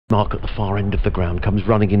Mark at the far end of the ground comes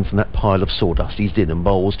running in from that pile of sawdust. He's in and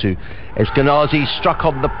bowls to Eskenazi, struck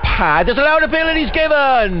on the pad. There's a loud appeal and he's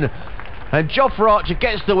given! And Jofra Archer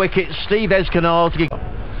gets the wicket. Steve Eskenazi.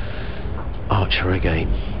 Archer again.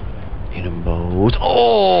 In and bowls.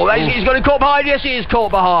 Oh, he's got it caught behind. Yes, he is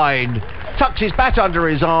caught behind. Tucks his bat under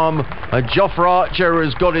his arm. And Jofra Archer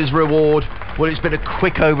has got his reward. Well, it's been a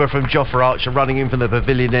quick over from Jofra Archer running in from the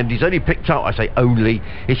pavilion end. He's only picked up, I say only,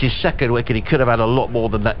 it's his second wicket. He could have had a lot more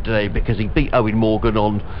than that today because he beat Owen Morgan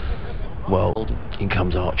on, well, in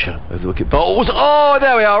comes Archer over the wicket. Bowls. Oh,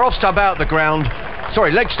 there we are, off stump out the ground.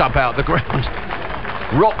 Sorry, leg stump out the ground.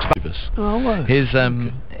 Rocks. Oh, well. His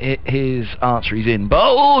Archer, he's in.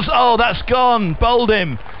 Bowls. Oh, that's gone. Bowled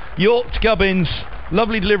him. York to Gubbins.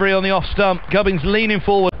 Lovely delivery on the off stump. Gubbins leaning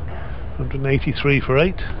forward. 183 for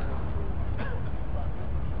 8.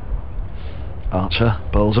 Archer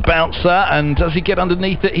bowls a bouncer, and does he get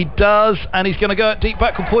underneath it? He does, and he's going to go at deep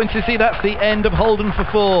backward points. You see, that's the end of Holden for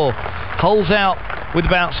 4. Holes out with the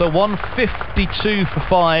bouncer, 152 for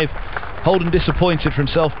 5. Holden disappointed for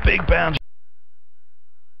himself. Big bounce.